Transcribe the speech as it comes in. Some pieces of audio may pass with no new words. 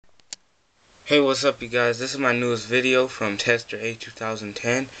Hey, what's up, you guys? This is my newest video from Tester A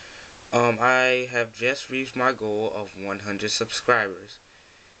 2010. I have just reached my goal of 100 subscribers,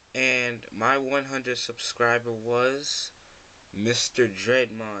 and my 100 subscriber was Mr.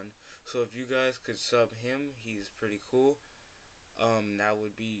 Dreadmon. So if you guys could sub him, he's pretty cool. That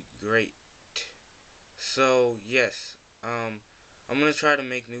would be great. So yes, I'm gonna try to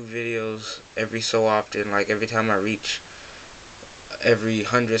make new videos every so often, like every time I reach every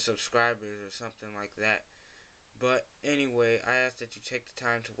 100 subscribers or something like that. But anyway, I ask that you take the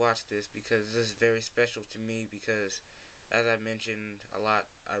time to watch this because this is very special to me because, as I mentioned a lot,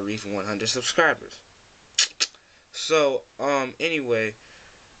 I reached 100 subscribers. So, anyway,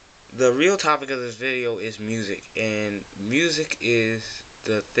 the real topic of this video is music, and music is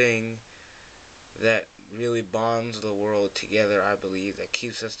the thing that really bonds the world together, I believe, that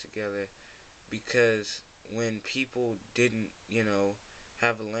keeps us together, because when people didn't,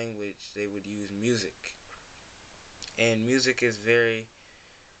 have a language, they would use music. And music is very,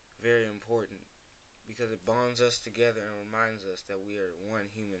 very important because it bonds us together and reminds us that we are one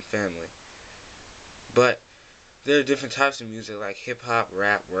human family. But there are different types of music like hip-hop,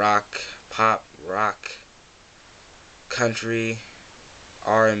 rap, rock, pop, rock, country,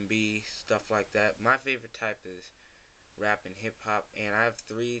 R&B, stuff like that. My favorite type is rap and hip-hop, and I have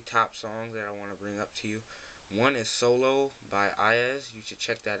 3 top songs that I want to bring up to you. One is Solo by Ayaz. You should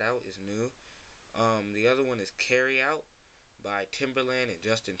check that out. It's new. The other one is Carry Out by Timberland and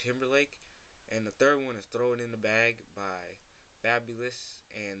Justin Timberlake. And the third one is Throw It in the Bag by Fabulous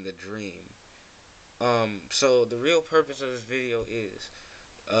and The Dream. So the real purpose of this video is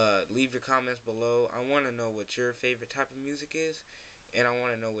leave your comments below. I want to know what your favorite type of music is, and I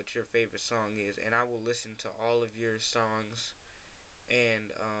want to know what your favorite song is, and I will listen to all of your songs.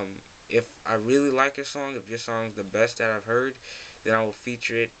 And if I really like your song, if your song's the best that I've heard, then I will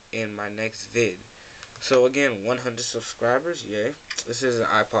feature it in my next vid. So again, 100 subscribers, yay. This is an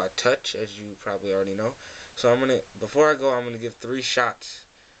iPod Touch, as you probably already know. So before I go, I'm gonna give 3 shots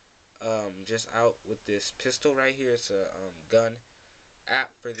just out with this pistol right here. It's a gun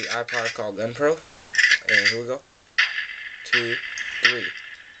app for the iPod called Gun Pro. And here we go. 2, 3.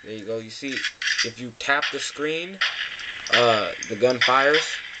 There you go. You see, if you tap the screen, the gun fires.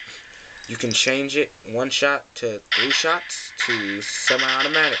 You can change it 1 shot to 3 shots to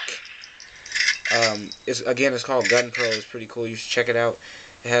semi-automatic. It's called Gun Pro. It's pretty cool. You should check it out.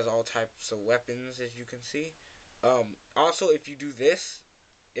 It has all types of weapons, as you can see. Also, if you do this,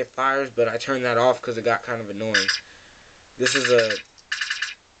 it fires, but I turned that off because it got kind of annoying. This is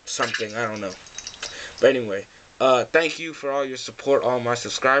something, I don't know. But anyway, thank you for all your support, all my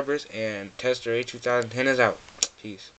subscribers, and Tester A 2010 is out. Peace.